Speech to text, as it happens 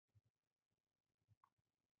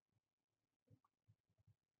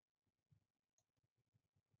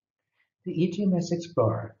The EGMS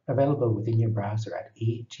Explorer, available within your browser at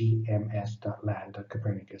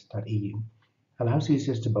egms.land.copernicus.eu, allows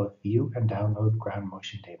users to both view and download ground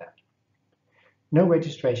motion data. No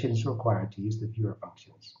registration is required to use the viewer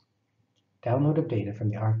functions. Download of data from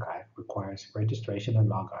the archive requires registration and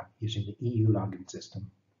logon using the EU login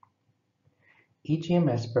system.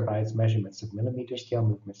 EGMS provides measurements of millimeter-scale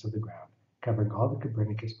movements of the ground, covering all the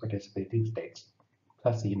Copernicus participating states,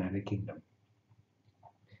 plus the United Kingdom.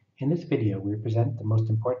 In this video, we present the most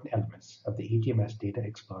important elements of the EGMS Data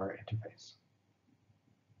Explorer interface.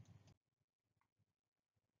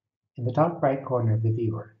 In the top right corner of the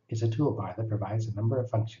viewer is a toolbar that provides a number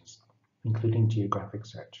of functions, including geographic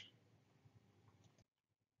search.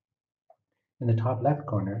 In the top left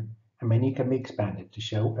corner, a menu can be expanded to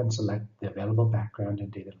show and select the available background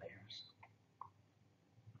and data layers.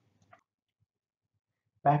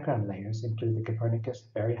 Background layers include the Copernicus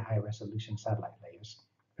Very High Resolution Satellite layers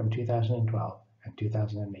from 2012 and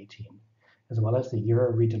 2018, as well as the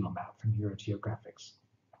Euro Regional Map from Eurogeographics.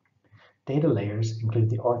 Data layers include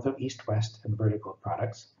the ortho east-west and vertical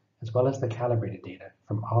products, as well as the calibrated data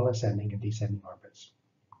from all ascending and descending orbits.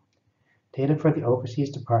 Data for the overseas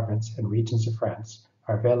departments and regions of France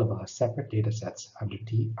are available as separate datasets under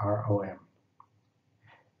DROM.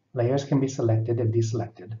 Layers can be selected and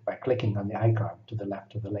deselected by clicking on the icon to the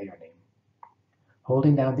left of the layer name.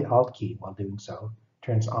 Holding down the Alt key while doing so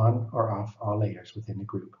turns on or off all layers within a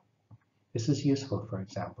group. This is useful, for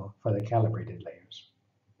example, for the calibrated layers.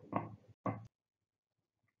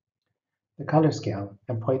 The color scale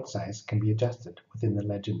and point size can be adjusted within the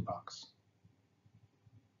legend box.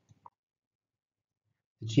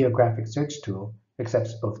 The Geographic Search tool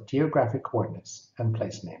accepts both geographic coordinates and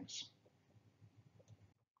place names.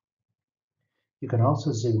 You can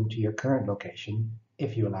also zoom to your current location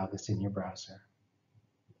if you allow this in your browser.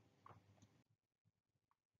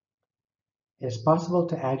 It is possible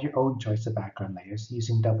to add your own choice of background layers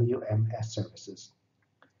using WMS services.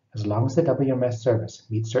 As long as the WMS service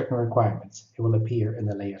meets certain requirements, it will appear in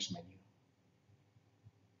the Layers menu.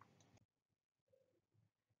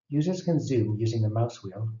 Users can zoom using the mouse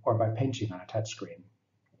wheel or by pinching on a touchscreen.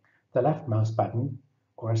 The left mouse button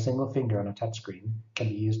or a single finger on a touchscreen can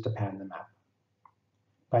be used to pan the map.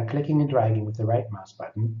 By clicking and dragging with the right mouse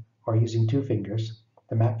button or using two fingers,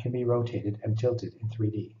 the map can be rotated and tilted in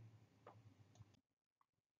 3D.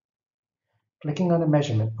 Clicking on a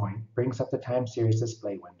measurement point brings up the time series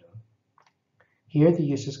display window. Here the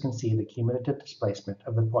users can see the cumulative displacement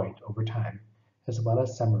of the point over time, as well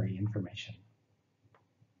as summary information.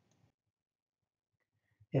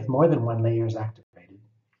 If more than one layer is activated,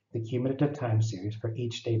 the cumulative time series for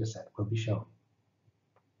each dataset will be shown.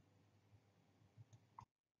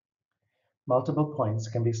 Multiple points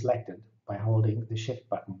can be selected by holding the Shift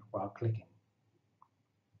button while clicking.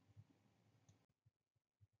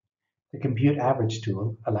 The Compute Average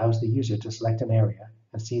tool allows the user to select an area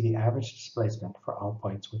and see the average displacement for all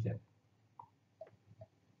points within.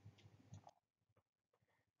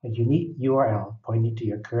 A unique URL pointing to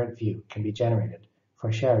your current view can be generated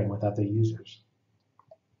for sharing with other users.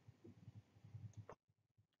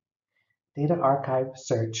 Data archive,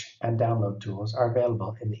 search, and download tools are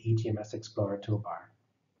available in the EGMS Explorer toolbar.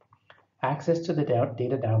 Access to the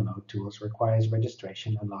data download tools requires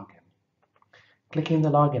registration and login. Clicking the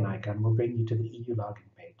login icon will bring you to the EU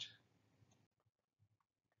login page.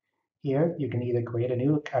 Here, you can either create a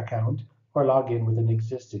new account or log in with an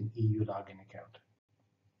existing EU login account.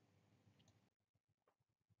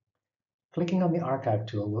 Clicking on the Archive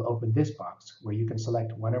tool will open this box where you can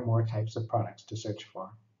select one or more types of products to search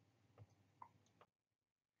for.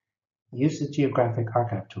 Use the Geographic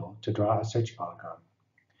Archive tool to draw a search polygon.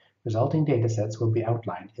 Resulting datasets will be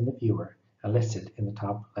outlined in the viewer and listed in the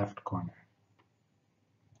top left corner.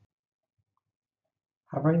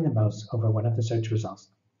 Hovering the mouse over one of the search results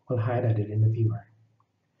will highlight it in the viewer.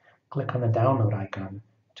 Click on the download icon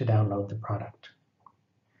to download the product.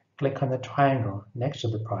 Click on the triangle next to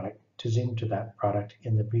the product to zoom to that product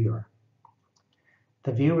in the viewer.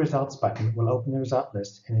 The View Results button will open the result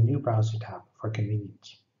list in a new browser tab for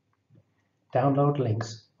convenience. Download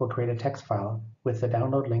links will create a text file with the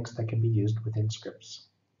download links that can be used within scripts.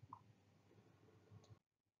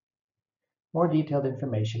 More detailed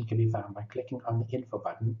information can be found by clicking on the Info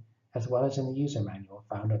button, as well as in the user manual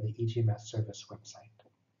found on the EGMS service website.